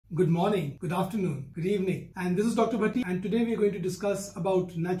Good morning, good afternoon, good evening, and this is Dr. Bhatti, and today we are going to discuss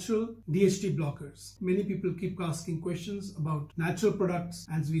about natural DHT blockers. Many people keep asking questions about natural products,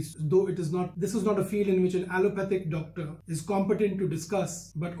 and this is not a field in which an allopathic doctor is competent to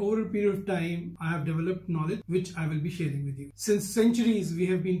discuss, but over a period of time I have developed knowledge which I will be sharing with you. Since centuries we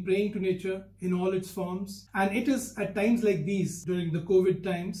have been praying to nature in all its forms, and it is at times like these during the COVID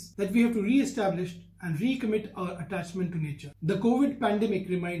times that we have to re-establish and recommit our attachment to nature. The COVID pandemic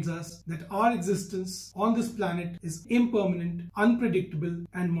reminds us that our existence on this planet is impermanent, unpredictable,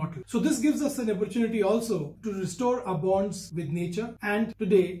 and mortal. So this gives us an opportunity also to restore our bonds with nature, and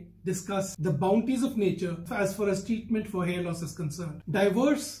today discuss the bounties of nature as far as treatment for hair loss is concerned.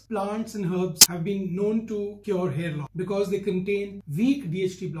 Diverse plants and herbs have been known to cure hair loss because they contain weak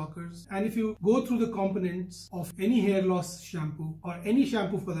DHT blockers, and if you go through the components of any hair loss shampoo or any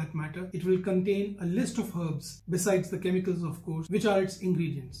shampoo for that matter, it will contain a list of herbs besides the chemicals, of course, which are its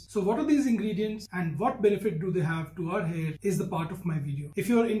ingredients. So what are these ingredients and what benefit do they have to our hair is the part of my video. If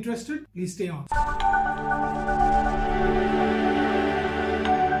you are interested, please stay on.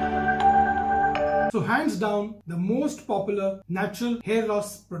 So hands down, the most popular natural hair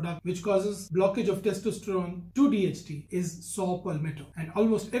loss product which causes blockage of testosterone to DHT is Saw Palmetto. And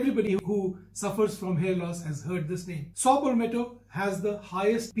almost everybody who suffers from hair loss has heard this name. Saw Palmetto has the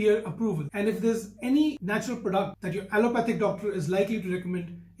highest peer approval. And if there's any natural product that your allopathic doctor is likely to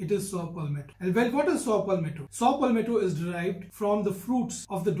recommend, it is Saw Palmetto. And well, what is Saw Palmetto? Saw Palmetto is derived from the fruits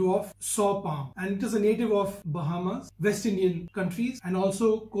of the dwarf saw palm, and it is a native of Bahamas, West Indian countries, and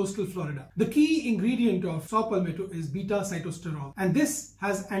also coastal Florida. The key ingredient of Saw Palmetto is beta-cytosterol, and this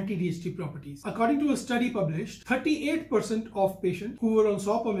has anti-DHT properties. According to a study published, 38% of patients who were on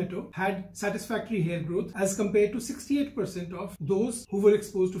Saw Palmetto had satisfactory hair growth as compared to 68% of those who were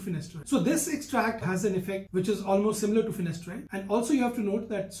exposed to Finasteride. So this extract has an effect which is almost similar to Finasteride, and also you have to note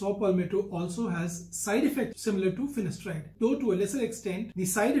that Saw Palmetto also has side effects similar to Finasteride, though to a lesser extent the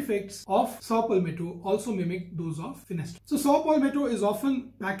side effects of Saw Palmetto also mimic those of Finasteride. So Saw Palmetto is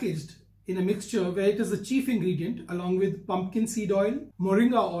often packaged in a mixture where it is the chief ingredient along with pumpkin seed oil,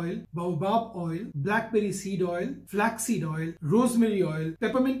 moringa oil, baobab oil, blackberry seed oil, flaxseed oil, rosemary oil,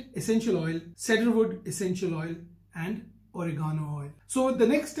 peppermint essential oil, cedarwood essential oil, and oregano oil. So the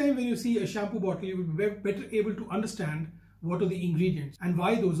next time when you see a shampoo bottle, you will be better able to understand what are the ingredients and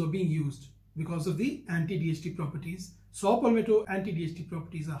why those are being used because of the anti-DHT properties. Saw Palmetto anti-DHT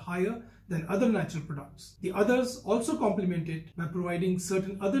properties are higher than other natural products. The others also complement it by providing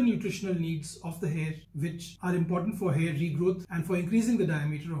certain other nutritional needs of the hair which are important for hair regrowth and for increasing the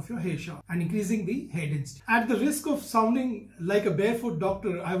diameter of your hair shaft and increasing the hair density. At the risk of sounding like a barefoot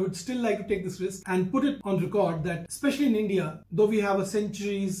doctor, I would still like to take this risk and put it on record that especially in India, though we have a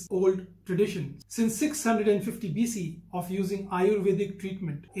centuries old tradition, since 650 BC of using Ayurvedic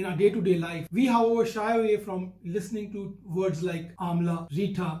treatment in our day-to-day life, we however shy away from listening to words like Amla,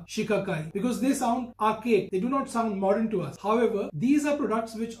 Reetha, Shikakai because they sound archaic, they do not sound modern to us. However, these are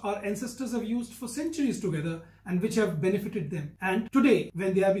products which our ancestors have used for centuries together and which have benefited them. And today,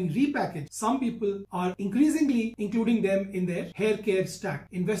 when they are being repackaged, some people are increasingly including them in their hair care stack.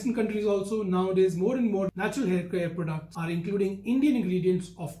 In Western countries also, nowadays more and more natural hair care products are including Indian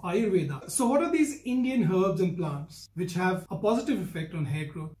ingredients of Ayurveda. So what are these Indian herbs and plants which have a positive effect on hair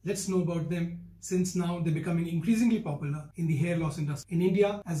growth? Let's know about them, since now they're becoming increasingly popular in the hair loss industry in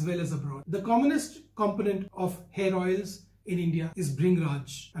India as well as abroad. The commonest component of hair oils in India is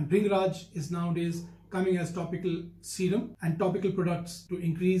Bhringaraj, and Bhringaraj is nowadays coming as topical serum and topical products to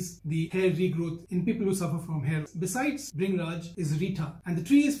increase the hair regrowth in people who suffer from hair loss. Besides Bhringaraj is Reetha, and the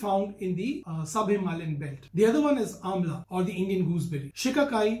tree is found in the sub-Himalayan belt. The other one is Amla or the Indian gooseberry,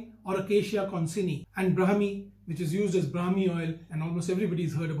 Shikakai or Acacia consini, and Brahmi, which is used as Brahmi oil, and almost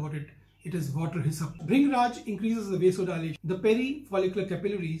everybody's heard about it. It is water hyssop. Bhringaraj increases the vasodilation. The perifollicular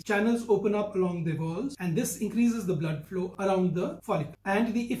capillaries channels open up along the walls, and this increases the blood flow around the follicle.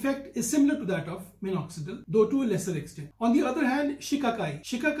 And the effect is similar to that of minoxidil, though to a lesser extent. On the other hand, Shikakai.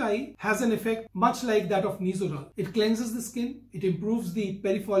 Shikakai has an effect much like that of Nizoral. It cleanses the skin, it improves the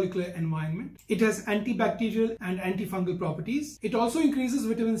perifollicular environment, it has antibacterial and antifungal properties. It also increases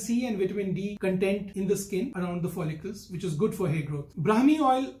vitamin C and vitamin D content in the skin around the follicles, which is good for hair growth. Brahmi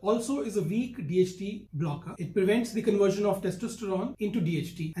oil also is a weak DHT blocker. It prevents the conversion of testosterone into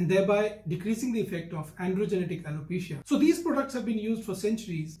DHT and thereby decreasing the effect of androgenetic alopecia. So these products have been used for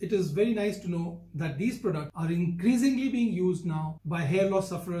centuries. It is very nice to know that these products are increasingly being used now by hair loss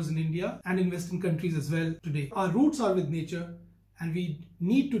sufferers in India and in Western countries as well today. Our roots are with nature, and we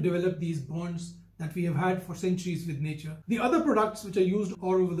need to develop these bonds that we have had for centuries with nature. The other products which are used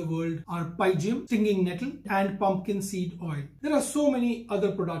all over the world are pygium, stinging nettle, and pumpkin seed oil. There are so many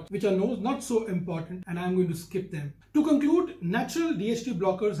other products which are not so important, and I'm going to skip them. To conclude, natural DHT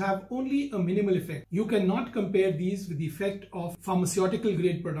blockers have only a minimal effect. You cannot compare these with the effect of pharmaceutical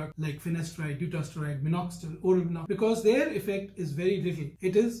grade products like finasteride, dutasteride, minoxidil, oral minoxidil, because their effect is very little.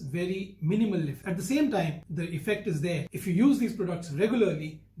 It is very minimal effect. At the same time, the effect is there. If you use these products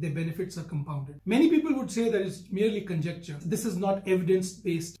regularly, their benefits are compounded. Many people would say that it's merely conjecture. This is not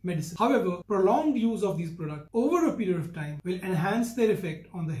evidence-based medicine. However, prolonged use of these products over a period of time will enhance their effect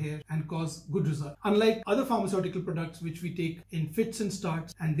on the hair and cause good results. Unlike other pharmaceutical products which we take in fits and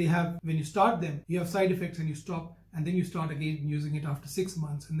starts, and they have, when you start them, you have side effects and you stop, and then you start again using it after 6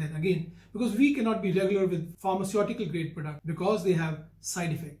 months, and then again, because we cannot be regular with pharmaceutical grade products because they have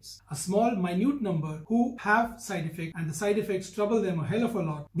side effects. A small minute number who have side effects, and the side effects trouble them a hell of a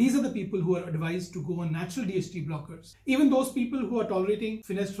lot. These are the people who are advised to go on natural DHT blockers. Even those people who are tolerating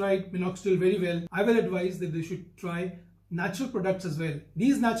finasteride, minoxidil very well, I will advise that they should try natural products as well.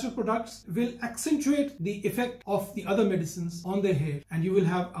 These natural products will accentuate the effect of the other medicines on their hair, and you will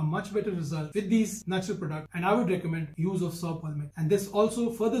have a much better result with these natural products, and I would recommend use of Saw Palmetto. And this also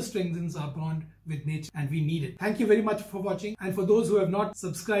further strengthens our bond with nature, and we need it. Thank you very much for watching, and for those who have not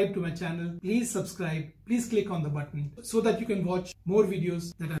subscribed to my channel, please subscribe. Please click on the button so that you can watch more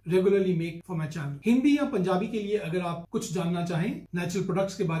videos that I regularly make for my channel. Hindi या पंजाबी के लिए अगर आप कुछ जानना चाहें natural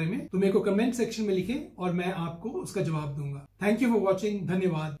products के बारे में तो मेरे को कमेंट सेक्शन में लिखें और मैं आपको उसका जवाब दूंगा. Thank you for watching.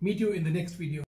 धन्यवाद. Meet you in the next video.